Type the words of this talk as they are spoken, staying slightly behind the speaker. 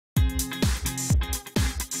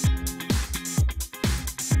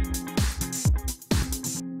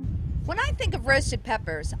think of roasted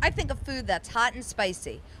peppers, I think of food that's hot and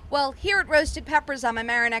spicy. Well, here at Roasted Peppers on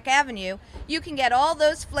Mamaroneck Avenue, you can get all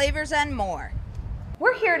those flavors and more.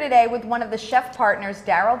 We're here today with one of the chef partners,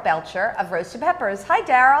 Daryl Belcher of Roasted Peppers. Hi,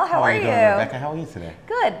 Daryl. How are you? Doing, Rebecca? How are you today?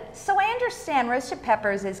 Good. So I understand Roasted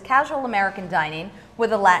Peppers is casual American dining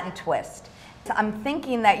with a Latin twist. So I'm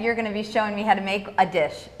thinking that you're going to be showing me how to make a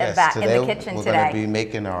dish in the kitchen we're today. going to be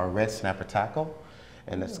making our red snapper taco.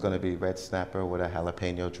 And it's going to be red snapper with a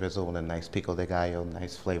jalapeno drizzle and a nice pico de gallo,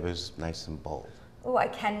 nice flavors, nice and bold. Oh, I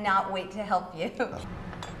cannot wait to help you.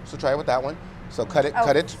 So try it with that one. So cut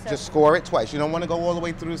it, just score it twice. You don't want to go all the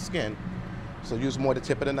way through the skin. So use more the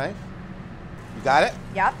tip of the knife. You got it?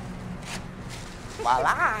 Yep.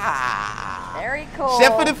 Voila! Very cool.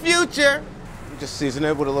 Chef of the future. Just season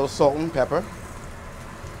it with a little salt and pepper.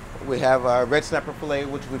 We have red snapper fillet,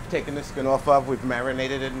 which we've taken the skin off of. We've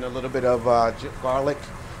marinated it in a little bit of garlic,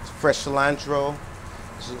 fresh cilantro,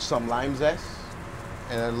 some lime zest,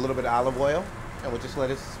 and a little bit of olive oil. And we'll just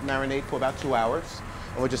let it marinate for about 2 hours.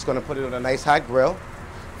 And we're just going to put it on a nice hot grill,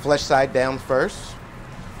 flesh side down first,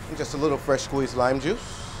 and just a little fresh squeezed lime juice.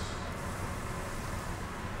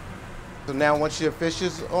 So now once your fish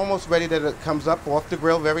is almost ready, that it comes up off the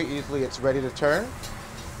grill very easily, it's ready to turn.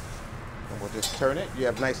 And we'll just turn it. You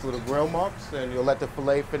have nice little grill marks, and you'll let the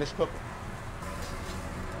fillet finish cooking.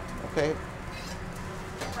 Okay.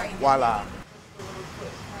 Voila.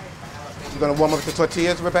 You're gonna warm up the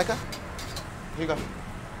tortillas, Rebecca? Here you go.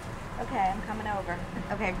 Okay, I'm coming over.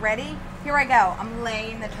 Okay, ready? Here I go. I'm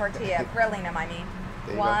laying the tortilla, grilling them, I mean.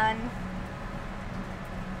 1,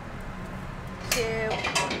 2.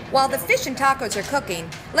 While the fish and tacos are cooking,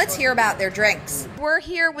 let's hear about their drinks. We're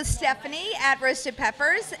here with Stephanie at Roasted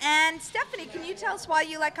Peppers. And Stephanie, can you tell us why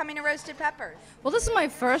you like coming to Roasted Peppers? Well, this is my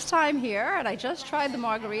first time here, and I just tried the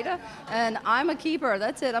margarita, and I'm a keeper.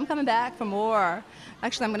 That's it. I'm coming back for more.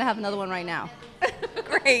 Actually, I'm going to have another one right now.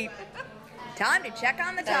 Great. Time to check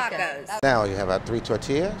on the tacos. Now you have our 3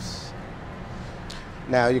 tortillas.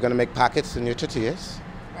 Now you're going to make pockets in your tortillas.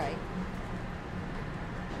 Right.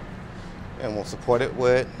 And we'll support it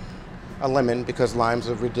with a lemon because limes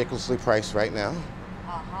are ridiculously priced right now.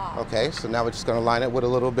 Okay, so now we're just going to line it with a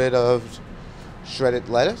little bit of shredded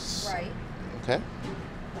lettuce. Right. Okay.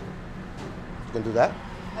 You can do that.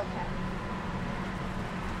 Okay.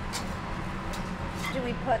 Do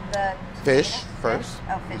we put the Fish first.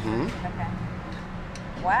 Oh, fish first. Okay.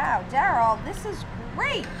 Wow, Daryl, this is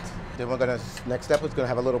great. Then we're going to, next step is going to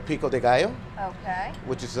have a little pico de gallo. Okay.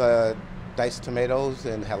 Which is diced tomatoes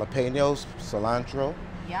and jalapenos, cilantro,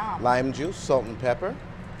 Yum. lime juice, salt and pepper.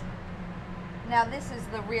 Now this is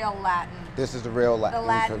the real Latin. This is the real Latin. The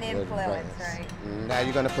Latin influence, right? Now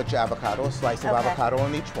you're going to put your avocado, a slice of avocado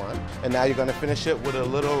on each one. And now you're going to finish it with a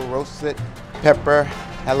little roasted pepper,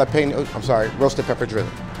 roasted pepper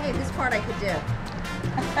drizzle. Hey, this part I could do.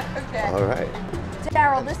 Okay. All right.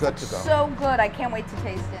 Daryl, this looks so good. I can't wait to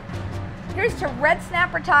taste it. Here's to red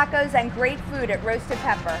snapper tacos and great food at Roasted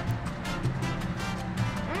Pepper.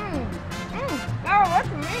 Daryl, that's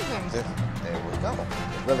amazing. There we go.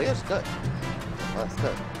 It really is good. That's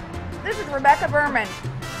good. This is Rebecca Berman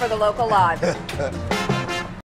for The Local Live.